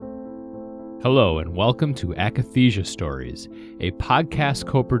Hello and welcome to Akathisia Stories, a podcast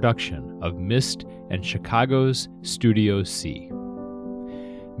co-production of MIST and Chicago's Studio C.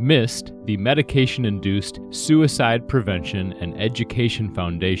 MIST, the Medication-Induced Suicide Prevention and Education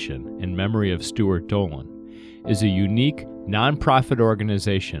Foundation in memory of Stuart Dolan, is a unique, nonprofit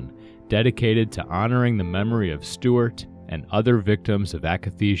organization dedicated to honoring the memory of Stuart and other victims of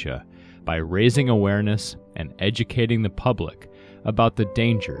akathisia by raising awareness and educating the public about the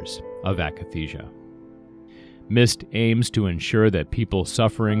dangers of akathisia. MIST aims to ensure that people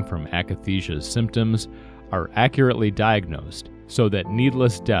suffering from akathisia's symptoms are accurately diagnosed so that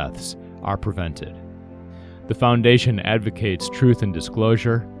needless deaths are prevented. The foundation advocates truth in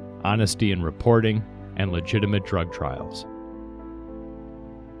disclosure, honesty in reporting, and legitimate drug trials.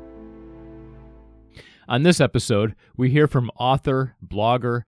 On this episode, we hear from author,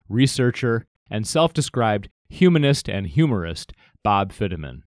 blogger, researcher, and self-described humanist and humorist Bob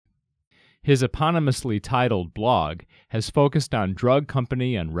Fiddaman. His eponymously titled blog has focused on drug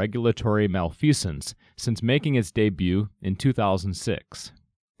company and regulatory malfeasance since making its debut in 2006.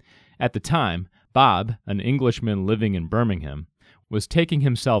 At the time, Bob, an Englishman living in Birmingham, was taking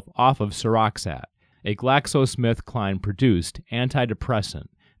himself off of Seroxat, a GlaxoSmithKline-produced antidepressant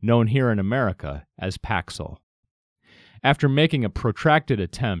known here in America as Paxil. After making a protracted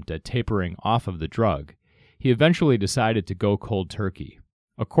attempt at tapering off of the drug, he eventually decided to go cold turkey,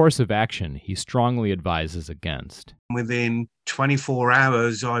 a course of action he strongly advises against. Within 24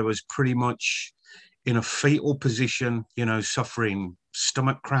 hours, I was pretty much in a fetal position, suffering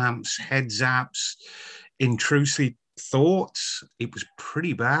stomach cramps, head zaps, intrusive thoughts. It was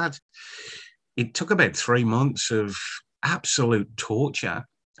pretty bad. It took about 3 months of absolute torture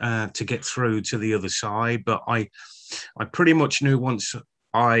to get through to the other side. But I pretty much knew once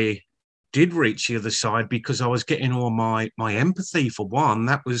I did reach the other side, because I was getting all my empathy, for one,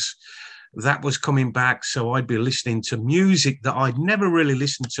 that was coming back. So I'd be listening to music that I'd never really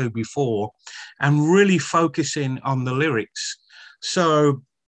listened to before and really focusing on the lyrics. So,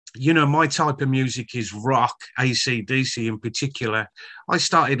 my type of music is rock, AC/DC in particular. I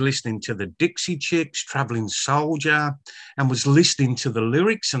started listening to the Dixie Chicks, Traveling Soldier, and was listening to the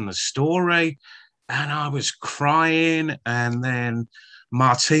lyrics and the story, and I was crying. And then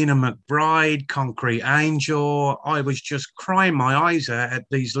Martina McBride, Concrete Angel, I was just crying my eyes out at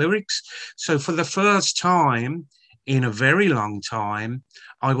these lyrics. So for the first time in a very long time,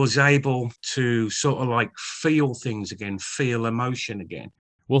 I was able to sort of like feel things again, feel emotion again.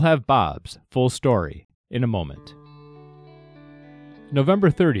 We'll have Bob's full story in a moment. November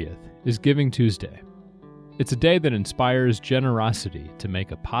 30th is Giving Tuesday. It's a day that inspires generosity to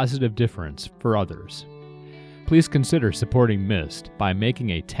make a positive difference for others. Please consider supporting MIST by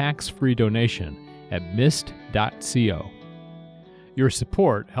making a tax-free donation at mist.co. Your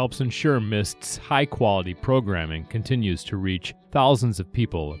support helps ensure MIST's high-quality programming continues to reach thousands of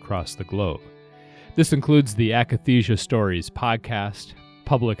people across the globe. This includes the Akathisia Stories podcast,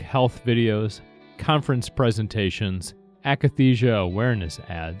 public health videos, conference presentations, akathisia awareness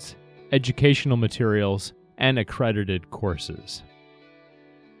ads, educational materials, and accredited courses.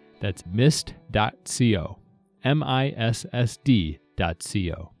 That's mist.co. MISSD.co.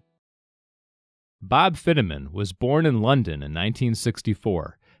 Bob Fiddaman was born in London in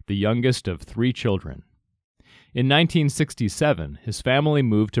 1964, the youngest of 3 children. In 1967, his family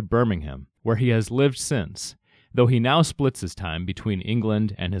moved to Birmingham, where he has lived since, though he now splits his time between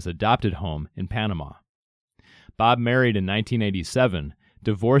England and his adopted home in Panama. Bob married in 1987,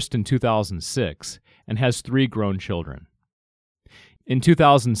 divorced in 2006, and has 3 grown children. In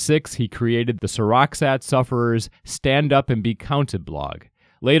 2006, he created the Seroxat Sufferers Stand Up and Be Counted blog,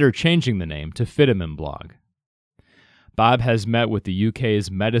 later changing the name to Fiddaman blog. Bob has met with the UK's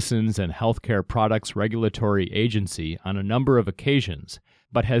Medicines and Healthcare Products Regulatory Agency on a number of occasions,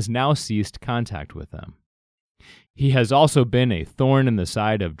 but has now ceased contact with them. He has also been a thorn in the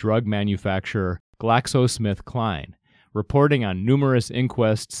side of drug manufacturer GlaxoSmithKline, reporting on numerous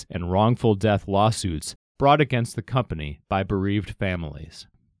inquests and wrongful death lawsuits brought against the company by bereaved families.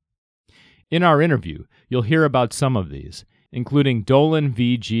 In our interview, you'll hear about some of these, including Dolan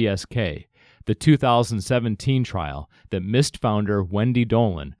v. GSK, the 2017 trial that MIST founder Wendy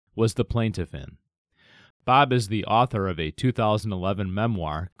Dolan was the plaintiff in. Bob is the author of a 2011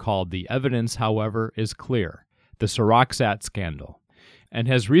 memoir called The Evidence, However, is Clear: The Seroxat Scandal, and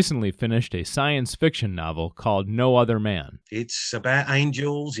has recently finished a science fiction novel called No Other Man. It's about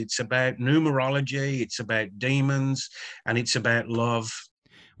angels, it's about numerology, it's about demons, and it's about love.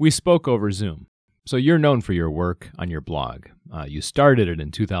 We spoke over Zoom. So you're known for your work on your blog. You started it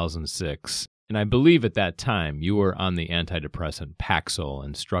in 2006. And I believe at that time you were on the antidepressant Paxil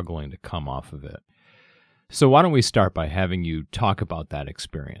and struggling to come off of it. So why don't we start by having you talk about that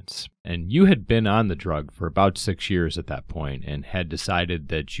experience? And you had been on the drug for about 6 years at that point and had decided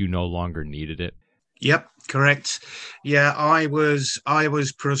that you no longer needed it. Yep, correct. Yeah, I was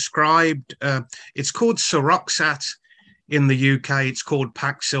prescribed. It's called Seroxat in the UK. It's called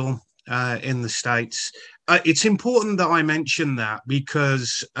Paxil in the States. It's important that I mention that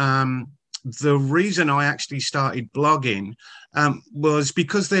because the reason I actually started blogging was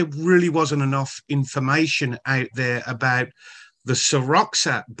because there really wasn't enough information out there about the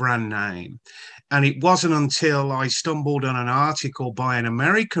Seroxat brand name. And it wasn't until I stumbled on an article by an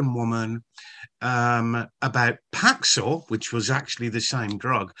American woman about Paxil, which was actually the same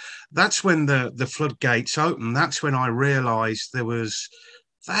drug. That's when the floodgates opened. That's when I realized there was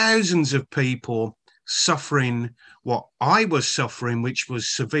thousands of people suffering what I was suffering, which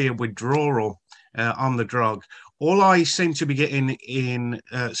was severe withdrawal on the drug. All I seemed to be getting in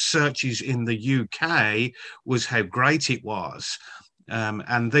searches in the UK was how great it was.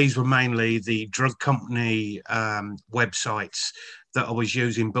 And these were mainly the drug company websites that I was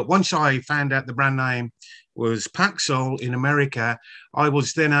using. But once I found out the brand name was Paxil in America, I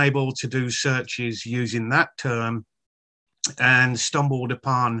was then able to do searches using that term and stumbled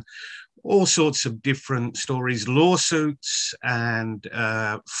upon all sorts of different stories, lawsuits and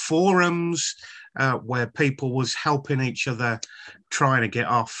forums where people was helping each other trying to get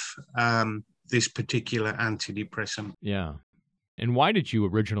off this particular antidepressant. Yeah. And why did you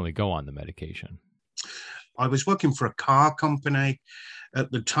originally go on the medication? I was working for a car company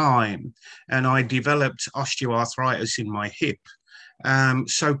at the time, and I developed osteoarthritis in my hip,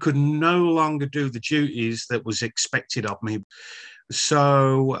 so could no longer do the duties that was expected of me.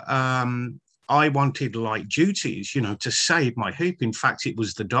 So I wanted light duties, to save my hip. In fact, it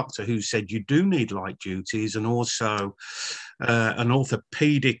was the doctor who said, you do need light duties. And also an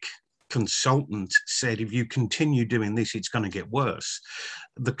orthopedic consultant said, if you continue doing this, it's going to get worse.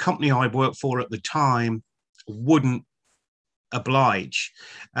 The company I worked for at the time wouldn't oblige,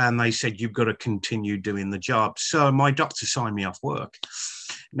 and they said, you've got to continue doing the job. So my doctor signed me off work.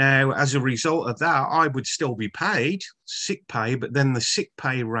 Now, as a result of that, I would still be paid sick pay, but then the sick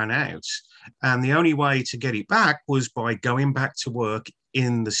pay ran out. And the only way to get it back was by going back to work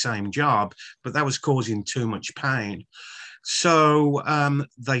in the same job, but that was causing too much pain. So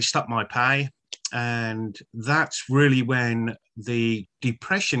they stopped my pay. And that's really when the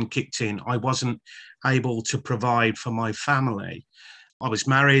depression kicked in. I wasn't able to provide for my family. I was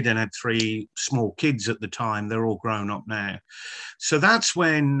married and had 3 small kids at the time. They're all grown up now. So that's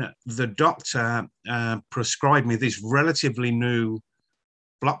when the doctor prescribed me this relatively new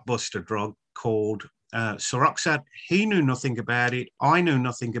blockbuster drug called Seroxat. He knew nothing about it. I knew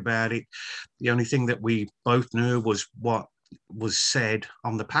nothing about it. The only thing that we both knew was what was said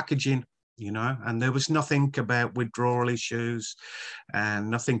on the packaging. And there was nothing about withdrawal issues and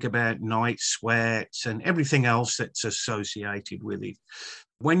nothing about night sweats and everything else that's associated with it.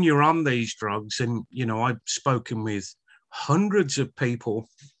 When you're on these drugs, and, I've spoken with hundreds of people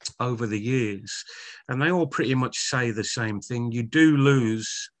over the years, and they all pretty much say the same thing. You do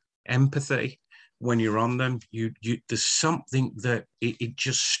lose empathy when you're on them. There's something that it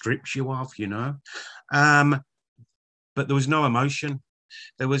just strips you of, but there was no emotion.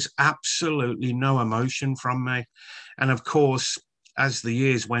 There was absolutely no emotion from me. And of course, as the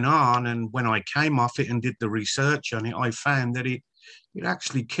years went on and when I came off it and did the research on it, I found that it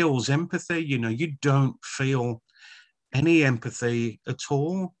actually kills empathy. You don't feel any empathy at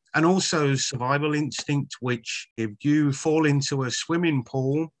all. And also survival instinct, which if you fall into a swimming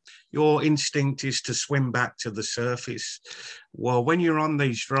pool, your instinct is to swim back to the surface. Well, when you're on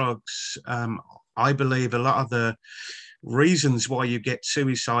these drugs, I believe a lot of the reasons why you get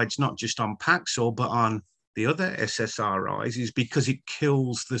suicides, not just on Paxil, but on the other SSRIs, is because it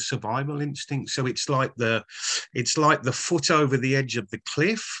kills the survival instinct. So it's like the foot over the edge of the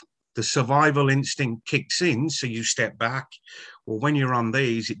cliff. The survival instinct kicks in, so you step back. Well, when you're on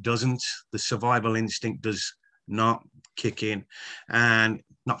these, it doesn't. The survival instinct does not kick in, and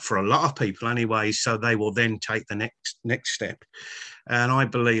not for a lot of people anyway. So they will then take the next step. And I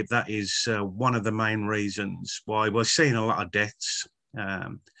believe that is one of the main reasons why we're seeing a lot of deaths,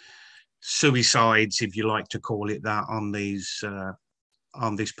 suicides, if you like to call it that, on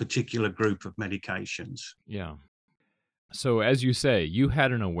this particular group of medications. Yeah. So as you say, you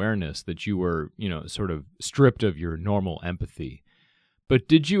had an awareness that you were, sort of stripped of your normal empathy. But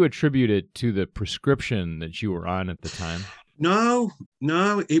did you attribute it to the prescription that you were on at the time? No,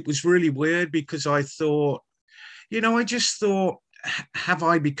 it was really weird because I thought, I just thought, have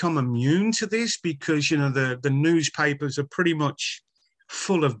I become immune to this? Because, the newspapers are pretty much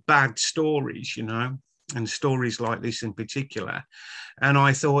full of bad stories, and stories like this in particular. And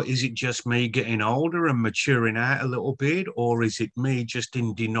I thought, is it just me getting older and maturing out a little bit, or is it me just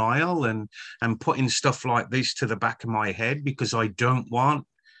in denial and putting stuff like this to the back of my head because I don't want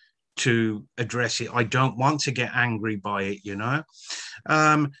to address it? I don't want to get angry by it.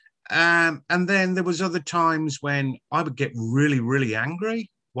 Um, and then there was other times when I would get really, really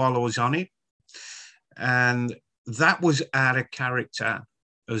angry while I was on it. And that was out of character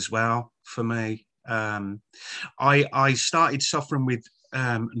as well for me. I started suffering with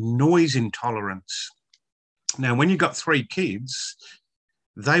noise intolerance. Now, when you've got 3 kids,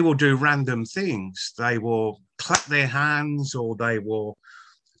 they will do random things. They will clap their hands, or they will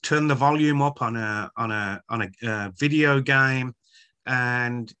turn the volume up on a video game,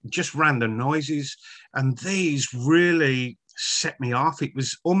 and just random noises. And these really set me off. It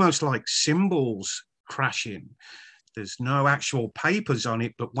was almost like cymbals crashing. There's no actual papers on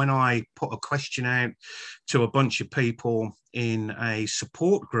it, but when I put a question out to a bunch of people in a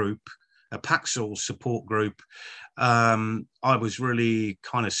support group, a Paxil support group, I was really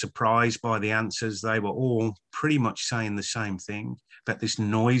kind of surprised by the answers. They were all pretty much saying the same thing about this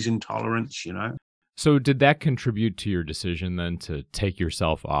noise intolerance. So did that contribute to your decision then to take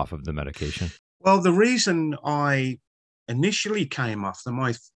yourself off of the medication? Well, the reason I initially came off them,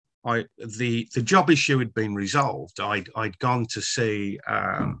 the job issue had been resolved. I'd gone to see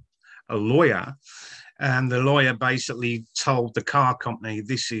a lawyer, and the lawyer basically told the car company,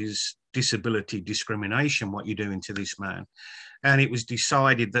 this is disability discrimination, what you're doing to this man. And it was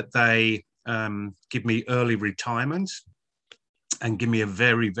decided that they give me early retirement and give me a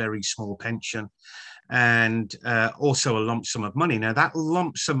very, very small pension, and also a lump sum of money. Now, that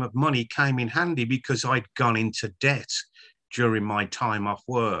lump sum of money came in handy because I'd gone into debt during my time off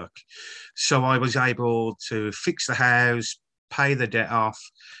work. So I was able to fix the house, pay the debt off.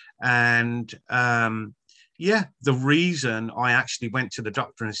 And the reason I actually went to the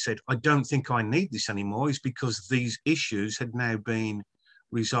doctor and said, I don't think I need this anymore, is because these issues had now been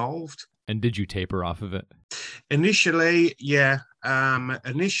resolved. And did you taper off of it? Initially, yeah.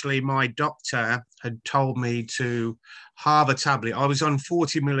 Initially, my doctor had told me to halve a tablet. I was on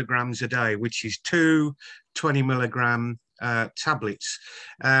 40 milligrams a day, which is 2 20-milligram tablets.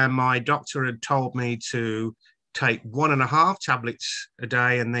 My doctor had told me to take 1.5 tablets a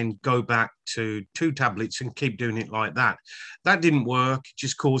day and then go back to 2 tablets and keep doing it like that. That didn't work. It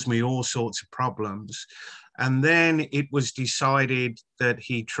just caused me all sorts of problems. And then it was decided that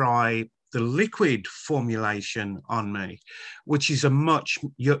he try the liquid formulation on me, which is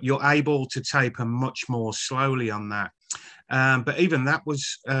you're able to taper much more slowly on that. But even that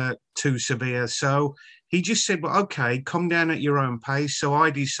was too severe. So he just said, well, okay, come down at your own pace. So I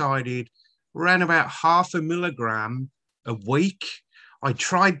decided around about 0.5 milligram a week. I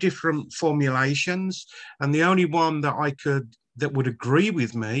tried different formulations, and the only one that would agree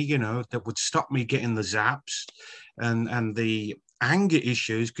with me, that would stop me getting the zaps and the anger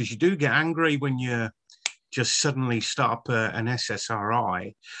issues, because you do get angry when you just suddenly stop an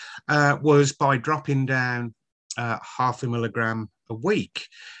SSRI, was by dropping down 0.5 milligram a week.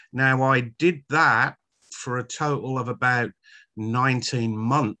 Now, I did that for a total of about 19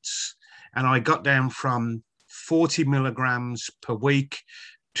 months, and I got down from 40 milligrams per week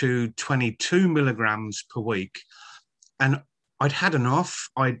to 22 milligrams per week. And I'd had enough.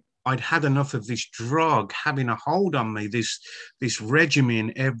 I'd had enough of this drug having a hold on me, this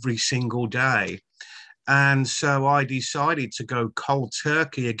regimen every single day. And so I decided to go cold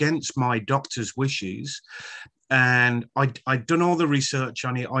turkey against my doctor's wishes. And I'd done all the research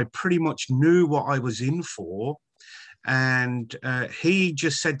on it. I pretty much knew what I was in for. And he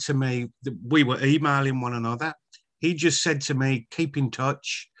just said to me, we were emailing one another. He just said to me, keep in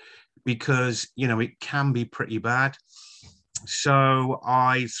touch, because, it can be pretty bad. So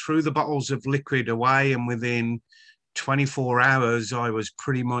I threw the bottles of liquid away, and within 24 hours, I was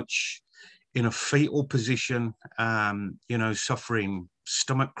pretty much in a fetal position, suffering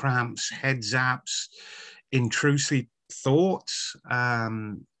stomach cramps, head zaps, intrusive thoughts.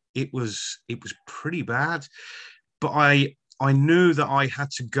 It was pretty bad, but I knew that I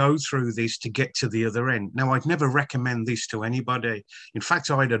had to go through this to get to the other end. Now, I'd never recommend this to anybody. In fact,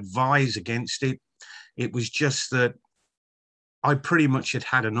 I'd advise against it. It was just that I pretty much had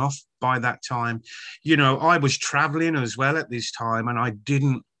had enough by that time. I was traveling as well at this time, and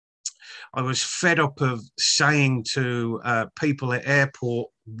I was fed up of saying to people at airport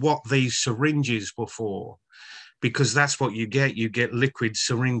what these syringes were for, because that's what you get. You get liquid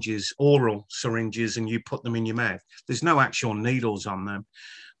syringes, oral syringes, and you put them in your mouth. There's no actual needles on them.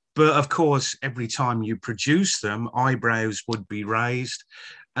 But of course, every time you produce them, eyebrows would be raised.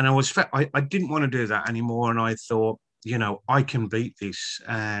 And I didn't want to do that anymore. And I thought, I can beat this.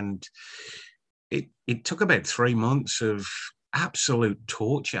 And it took about 3 months of absolute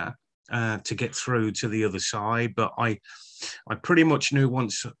torture to get through to the other side. But I pretty much knew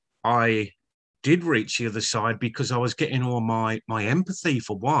once I did reach the other side, because I was getting all my empathy,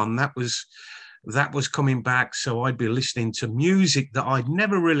 for one, that was coming back. So I'd be listening to music that I'd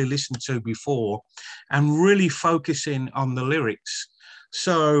never really listened to before and really focusing on the lyrics.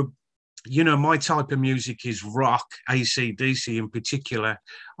 So, my type of music is rock, AC/DC in particular.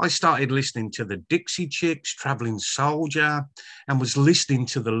 I started listening to the Dixie Chicks, Traveling Soldier, and was listening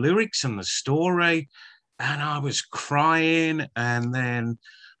to the lyrics and the story. And I was crying. And then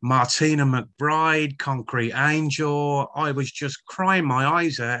Martina McBride, Concrete Angel, I was just crying my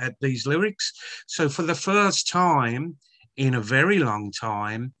eyes out at these lyrics. So for the first time in a very long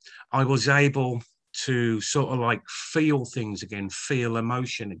time, I was able to sort of like feel things again, feel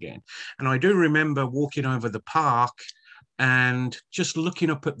emotion again. And I do remember walking over the park and just looking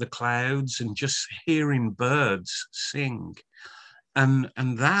up at the clouds and just hearing birds sing. And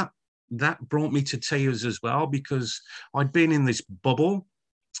that brought me to tears as well, because I'd been in this bubble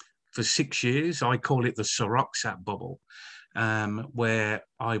for 6 years. I call it the Suroxat bubble, where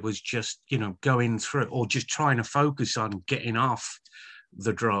I was just, going through, or just trying to focus on getting off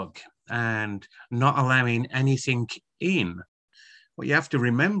the drug and not allowing anything in. What you have to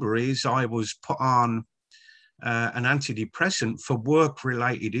remember is I was put on an antidepressant for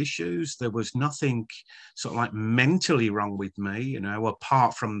work-related issues. There was nothing sort of like mentally wrong with me,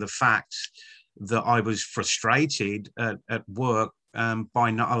 apart from the fact that I was frustrated at work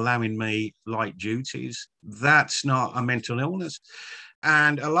by not allowing me light duties. That's not a mental illness.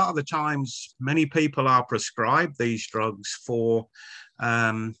 And a lot of the times, many people are prescribed these drugs for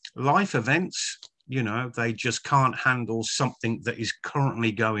life events. They just can't handle something that is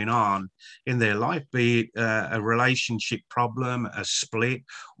currently going on in their life, be it a relationship problem, a split,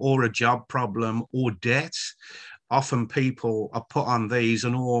 or a job problem, or debt. Often people are put on these,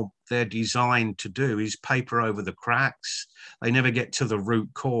 and all they're designed to do is paper over the cracks. They never get to the root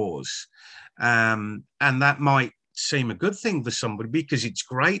cause. And that might seem a good thing for somebody, because it's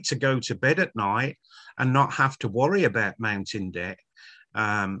great to go to bed at night and not have to worry about mounting debt.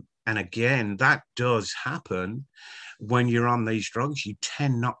 And again, that does happen when you're on these drugs. You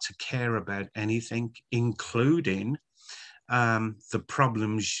tend not to care about anything, including the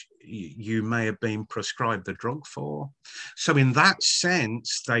problems you may have been prescribed the drug for. So in that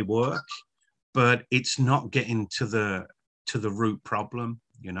sense, they work, but it's not getting to the root problem,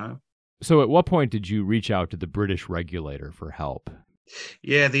 So at what point did you reach out to the British regulator for help?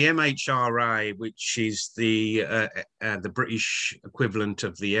 Yeah, the MHRA, which is the British equivalent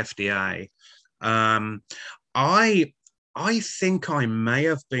of the FDA. I think I may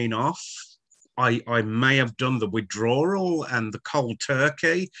have been off. I may have done the withdrawal and the cold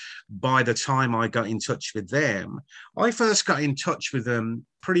turkey by the time I got in touch with them. I first got in touch with them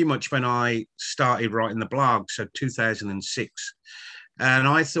pretty much when I started writing the blog, so 2006. And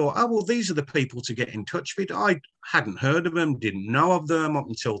I thought, oh, well, these are the people to get in touch with. I hadn't heard of them, didn't know of them up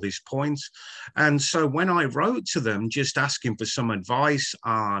until this point. And so when I wrote to them just asking for some advice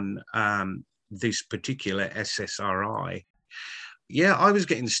on this particular SSRI, yeah, I was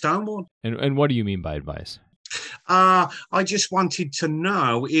getting stonewalled. And what do you mean by advice? I just wanted to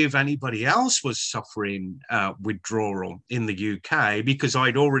know if anybody else was suffering withdrawal in the UK, because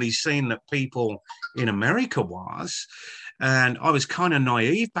I'd already seen that people in America was. And I was kind of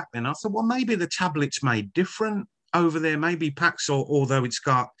naive back then. I thought, well, maybe the tablet's made different over there. Maybe Paxil, although it's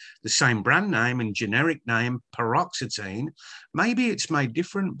got the same brand name and generic name, paroxetine, maybe it's made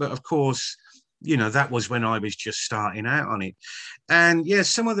different. But of course, that was when I was just starting out on it. And yeah,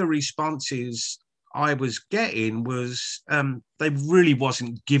 some of the responses I was getting was they really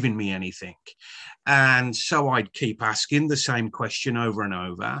wasn't giving me anything. And so I'd keep asking the same question over and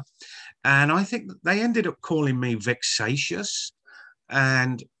over. And I think they ended up calling me vexatious.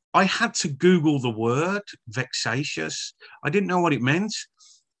 And I had to Google the word vexatious. I didn't know what it meant.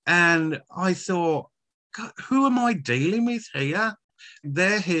 And I thought, God, who am I dealing with here?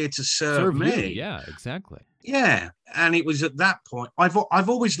 They're here to serve me. You. Yeah, exactly. Yeah, and it was at that point. I've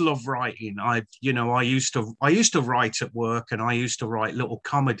always loved writing. I used to write at work, and I used to write little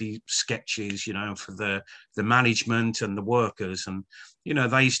comedy sketches, for the management and the workers, and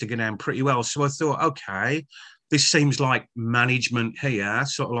they used to get down pretty well. So I thought, okay, this seems like management here,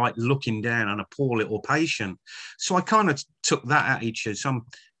 sort of like looking down on a poor little patient. So I kind of took that attitude. So I'm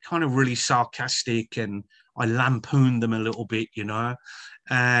kind of really sarcastic, and I lampooned them a little bit, you know.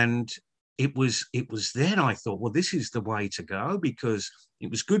 And it was then I thought, well, this is the way to go, because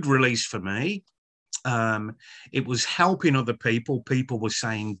it was good release for me. It was helping other people. People were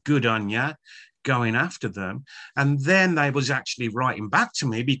saying, good on you, going after them. And then they was actually writing back to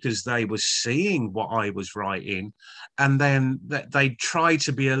me because they were seeing what I was writing. And then they tried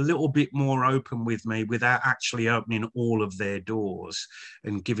to be a little bit more open with me without actually opening all of their doors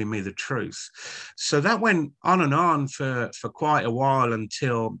and giving me the truth. So that went on and on for quite a while,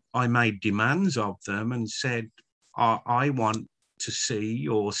 until I made demands of them and said, I want to see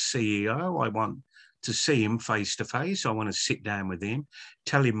your CEO. I want to see him face to face. I want to sit down with him,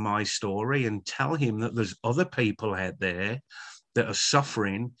 tell him my story, and tell him that there's other people out there that are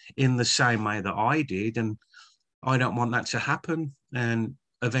suffering in the same way that I did. And I don't want that to happen. And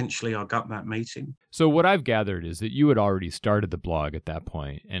eventually I got that meeting. So what I've gathered is that you had already started the blog at that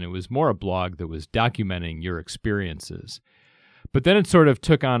point, and it was more a blog that was documenting your experiences. But then it sort of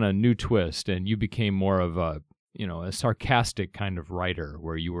took on a new twist, and you became more of a sarcastic kind of writer,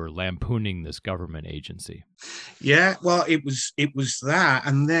 where you were lampooning this government agency. Yeah, well, it was that.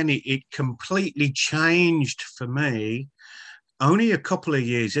 And then it completely changed for me only a couple of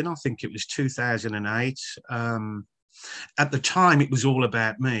years in. I think it was 2008. At the time, it was all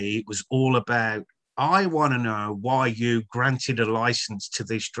about me. It was all about, I want to know why you granted a license to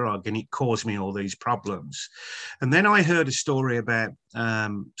this drug and it caused me all these problems. And then I heard a story about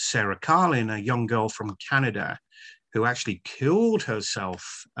Sarah Carlin, a young girl from Canada, who actually killed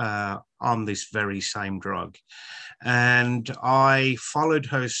herself on this very same drug. And I followed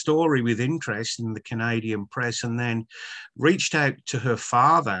her story with interest in the Canadian press, and then reached out to her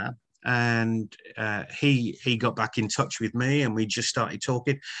father, and he got back in touch with me, and we just started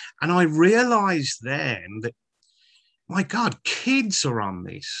talking. And I realized then that, my God, kids are on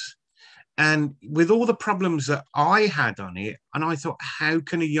this. And with all the problems that I had on it, and I thought, how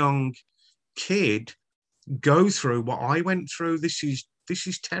can a young kid go through what I went through? This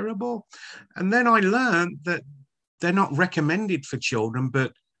is terrible. And then I learned that they're not recommended for children,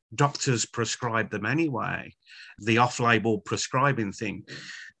 but doctors prescribe them anyway, the off-label prescribing thing.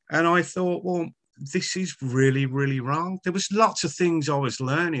 And I thought, well, this is really, really wrong. There was lots of things I was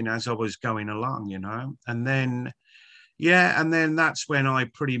learning as I was going along, you know. And then, and then that's when I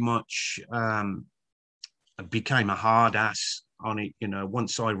pretty much became a hard ass on it. You know,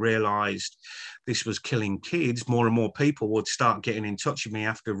 once I realized this was killing kids, more and more people would start getting in touch with me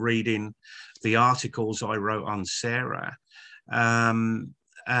after reading the articles I wrote on Sarah. And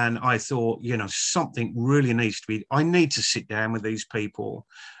I thought, you know, something really needs to be, I need to sit down with these people.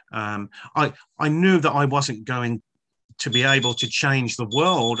 I knew that I wasn't going to be able to change the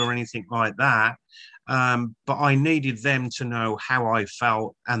world or anything like that. But I needed them to know how I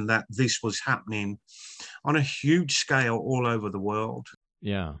felt, and that this was happening on a huge scale all over the world.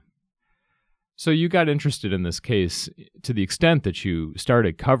 Yeah. So you got interested in this case to the extent that you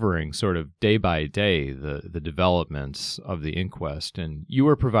started covering sort of day by day the developments of the inquest, and you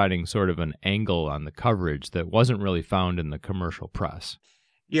were providing sort of an angle on the coverage that wasn't really found in the commercial press.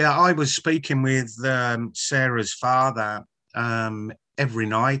 Yeah, I was speaking with Sarah's father every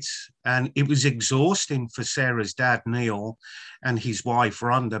night, and it was exhausting for Sarah's dad, Neil, and his wife,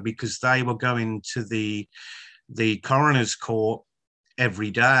 Rhonda, because they were going to the coroner's court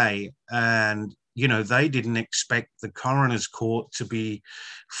every day. And, you know, they didn't expect the coroner's court to be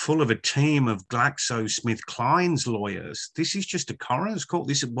full of a team of GlaxoSmithKline's lawyers. This is just a coroner's court.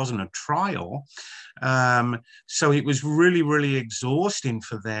 This wasn't a trial. So it was really, really exhausting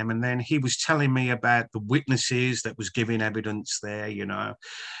for them. And then he was telling me about the witnesses that was giving evidence there, you know.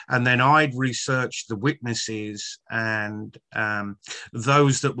 And then I'd researched the witnesses, and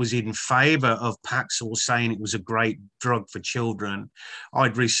those that was in favor of Paxil, saying it was a great drug for children,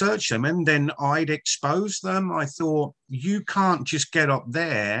 I'd research them, and then I'd expose them. I thought, you can't just get up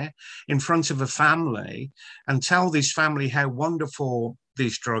there in front of a family and tell this family how wonderful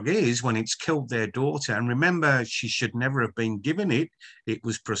this drug is when it's killed their daughter. And remember, she should never have been given it. It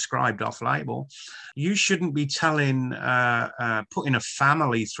was prescribed off-label. You shouldn't be telling, putting a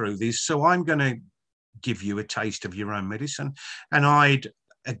family through this. So I'm going to give you a taste of your own medicine. And I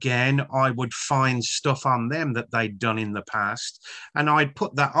would find stuff on them that they'd done in the past, and I'd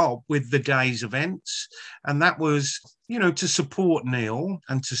put that up with the day's events. And that was, you know, to support Neil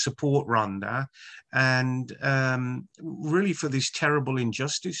and to support Rhonda, and really for this terrible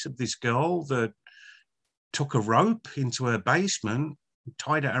injustice of this girl that took a rope into her basement,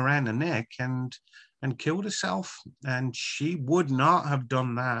 tied it around her neck, and and killed herself. And she would not have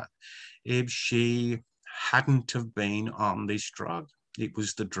done that if she hadn't have been on this drug. It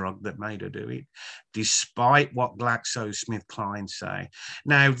was the drug that made her do it, despite what GlaxoSmithKline say.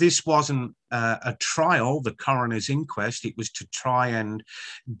 Now, this wasn't a trial, the coroner's inquest. It was to try and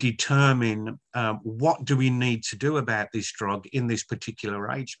determine what do we need to do about this drug in this particular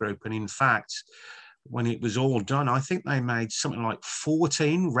age group. And in fact, when it was all done, I think they made something like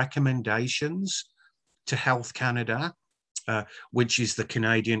 14 recommendations to Health Canada, which is the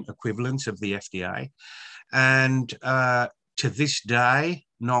Canadian equivalent of the FDA. And to this day,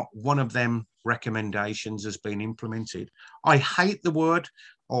 not one of them recommendations has been implemented. I hate the word,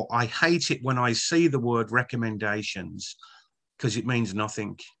 or I hate it when I see the word recommendations, because it means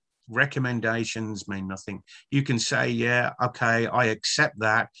nothing. Recommendations mean nothing. You can say, yeah, okay, I accept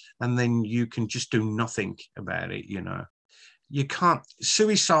that, and then you can just do nothing about it, you know. You can't,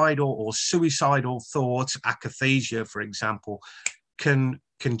 suicidal or suicidal thoughts, akathisia, for example, can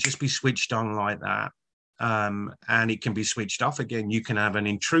just be switched on like that. And it can be switched off again. You can have an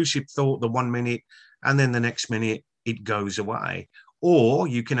intrusive thought the 1 minute, and then the next minute it goes away. Or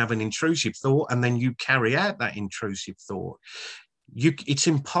you can have an intrusive thought and then you carry out that intrusive thought. It's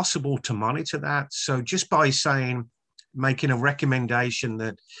impossible to monitor that. So just by saying, making a recommendation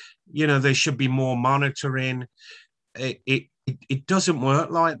that, you know, there should be more monitoring, it doesn't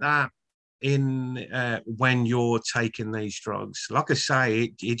work like that when you're taking these drugs. Like I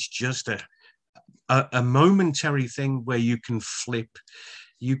say, it's just a momentary thing where you can flip.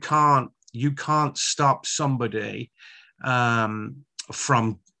 You can't stop somebody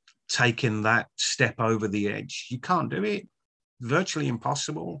from taking that step over the edge. You can't do it. Virtually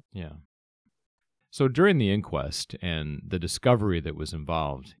impossible. Yeah. So during the inquest and the discovery that was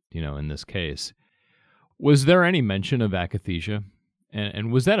involved, you know, in this case, was there any mention of akathisia?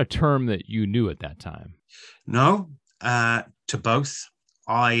 And was that a term that you knew at that time? No, to both.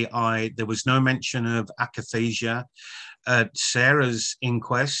 There was no mention of akathisia at Sarah's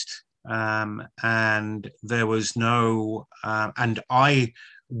inquest, and there was no, and I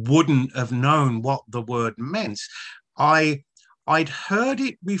wouldn't have known what the word meant. I'd heard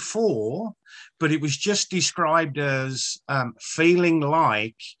it before, but it was just described as feeling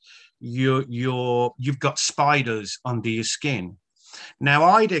like you've got spiders under your skin. Now,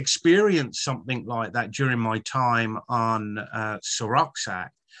 I'd experienced something like that during my time on Suroxat,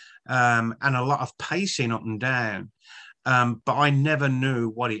 and a lot of pacing up and down, but I never knew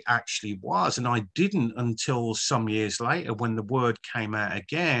what it actually was. And I didn't until some years later when the word came out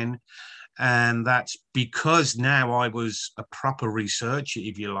again. And that's because now I was a proper researcher,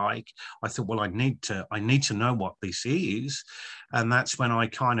 if you like. I thought, well, I need to know what this is. And that's when I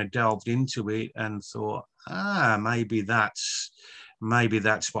kind of delved into it and thought, maybe that's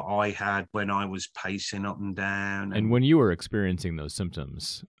what I had when I was pacing up and down. And when you were experiencing those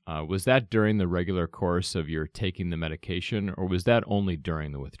symptoms, was that during the regular course of your taking the medication, or was that only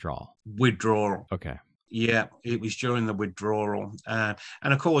during the withdrawal? Withdrawal. Okay. Yeah, it was during the withdrawal. And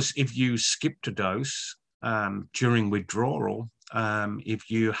of course, if you skipped a dose during withdrawal, if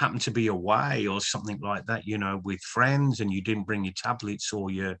you happen to be away or something like that, you know, with friends, and you didn't bring your tablets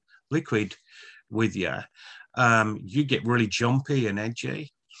or your liquid with you, you get really jumpy and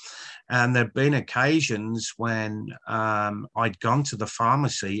edgy. And there've been occasions when I'd gone to the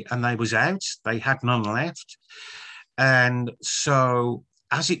pharmacy and they was out, they had none left. And so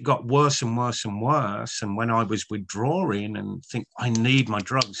as it got worse and worse and worse, and when I was withdrawing and think, I need my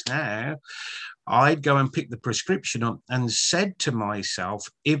drugs now, I'd go and pick the prescription up and said to myself,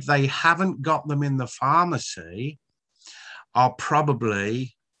 if they haven't got them in the pharmacy, I'll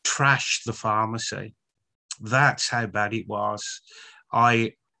probably trash the pharmacy. That's how bad it was.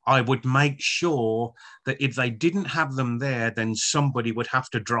 I would make sure that if they didn't have them there, then somebody would have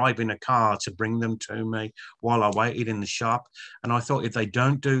to drive in a car to bring them to me while I waited in the shop. And I thought, if they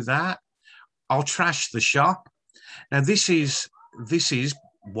don't do that, I'll trash the shop. Now, this is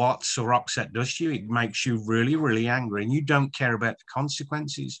what Suroxat does to you. It makes you really, really angry, and you don't care about the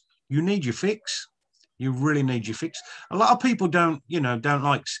consequences. You need your fix. You really need your fix. A lot of people don't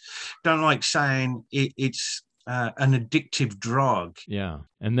like saying it's an addictive drug. Yeah.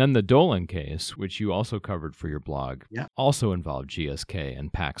 And then the Dolan case, which you also covered for your blog, also involved GSK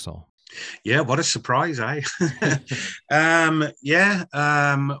and Paxil. Yeah, what a surprise, eh?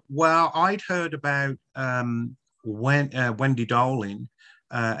 Well, I'd heard about Wendy Dolan.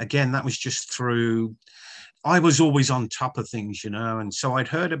 Again, that was just through, I was always on top of things, you know, and so I'd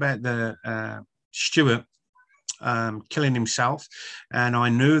heard about the Stuart killing himself, and I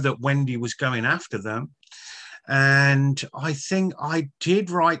knew that Wendy was going after them. And I think I did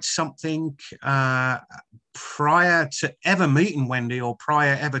write something prior to ever meeting Wendy or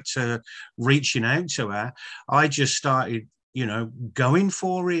prior ever to reaching out to her. I just started, going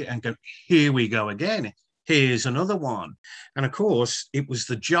for it and go, here we go again. Here's another one. And of course, it was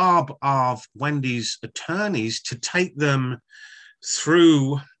the job of Wendy's attorneys to take them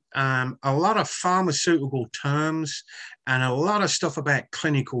through a lot of pharmaceutical terms and a lot of stuff about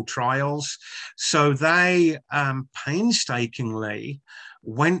clinical trials. So they painstakingly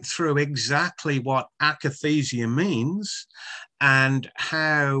went through exactly what akathisia means and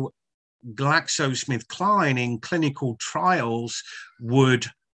how GlaxoSmithKline in clinical trials would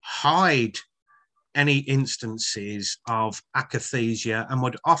hide any instances of akathisia and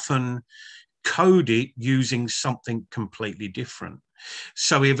would often code it using something completely different.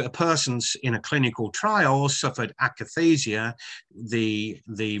 So if a person's in a clinical trial suffered akathisia, the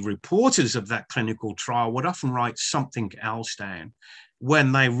reporters of that clinical trial would often write something else down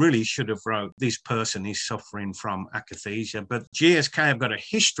when they really should have wrote, this person is suffering from akathisia. But GSK have got a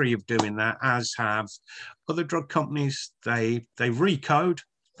history of doing that, as have other drug companies. They recode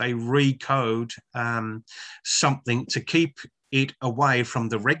something to keep it away from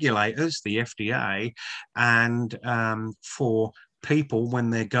the regulators, the FDA, and for people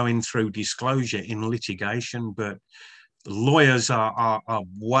when they're going through disclosure in litigation. But lawyers are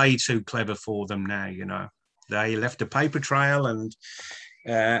way too clever for them now. They left a paper trail, and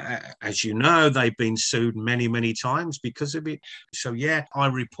as you know, they've been sued many, many times because of it. So yeah, I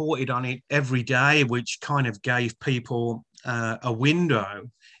reported on it every day, which kind of gave people a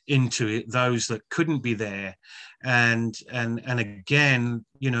window into it, those that couldn't be there. And again,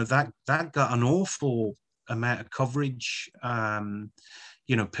 that got an awful amount of coverage.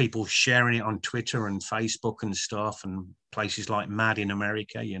 People sharing it on Twitter and Facebook and stuff, and places like Mad in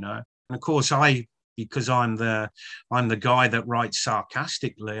America, And of course, because I'm the guy that writes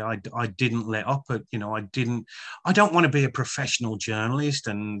sarcastically, I didn't let up at, I don't want to be a professional journalist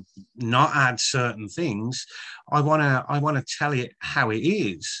and not add certain things. I want to tell it how it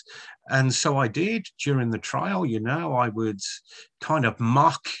is. And so I did during the trial. I would kind of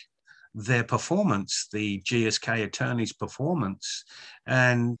mock their performance, the GSK attorney's performance.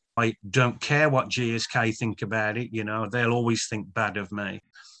 And I don't care what GSK think about it. They'll always think bad of me.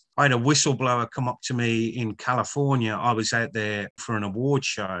 I had a whistleblower come up to me in California. I was out there for an award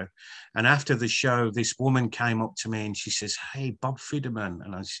show. And after the show, this woman came up to me and she says, "Hey, Bob Fidderman."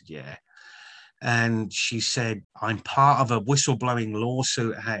 And I said, "Yeah." And she said, "I'm part of a whistleblowing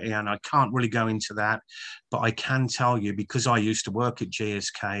lawsuit, and I can't really go into that, but I can tell you, because I used to work at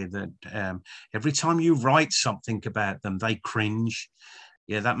GSK, that every time you write something about them, they cringe."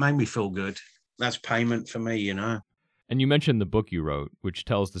 Yeah, that made me feel good. That's payment for me, And you mentioned the book you wrote, which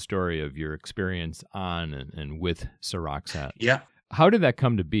tells the story of your experience on and with Seroxat. Yeah. How did that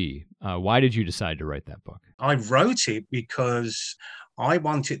come to be? Why did you decide to write that book? I wrote it because I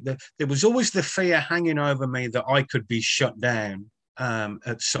wanted there was always the fear hanging over me that I could be shut down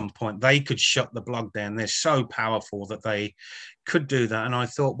at some point. They could shut the blog down. They're so powerful that they could do that. And I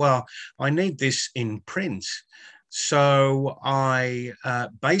thought, well, I need this in print. So I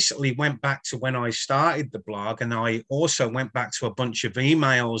basically went back to when I started the blog, and I also went back to a bunch of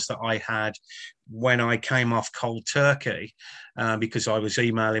emails that I had when I came off cold turkey because I was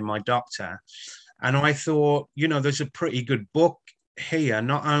emailing my doctor. And I thought, there's a pretty good book here.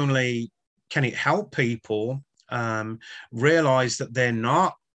 Not only can it help people realize that they're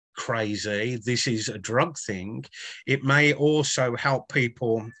not crazy, this is a drug thing, it may also help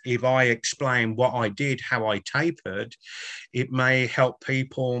people if I explain what I did, how I tapered. It may help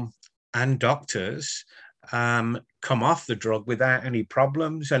people and doctors come off the drug without any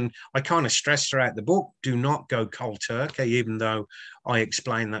problems. And I kind of stress throughout the book, do not go cold turkey, even though I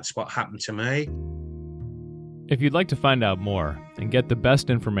explain that's what happened to me. If you'd like to find out more and get the best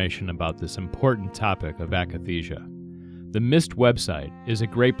information about this important topic of akathisia, the MIST website is a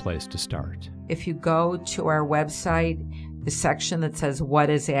great place to start. If you go to our website, the section that says "What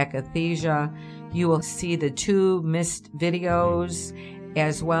is akathisia?" you will see the 2 MIST videos,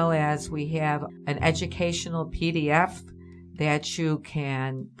 as well as we have an educational PDF that you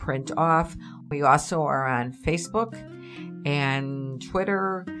can print off. We also are on Facebook and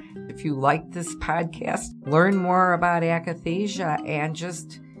Twitter. If you like this podcast, learn more about akathisia and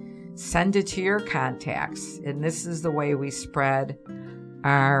just send it to your contacts. And this is the way we spread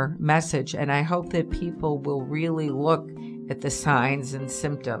our message. And I hope that people will really look at the signs and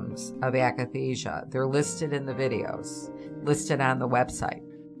symptoms of akathisia. They're listed in the videos, listed on the website.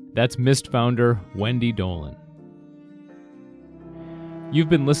 That's MIST founder Wendy Dolan. You've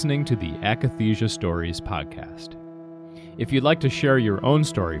been listening to the Akathisia Stories podcast. If you'd like to share your own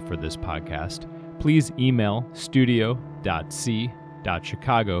story for this podcast, please email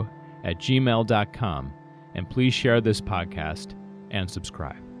studio.c.chicago@gmail.com, and please share this podcast and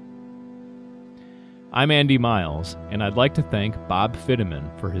subscribe. I'm Andy Miles, and I'd like to thank Bob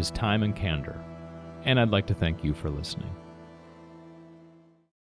Fiddeman for his time and candor. And I'd like to thank you for listening.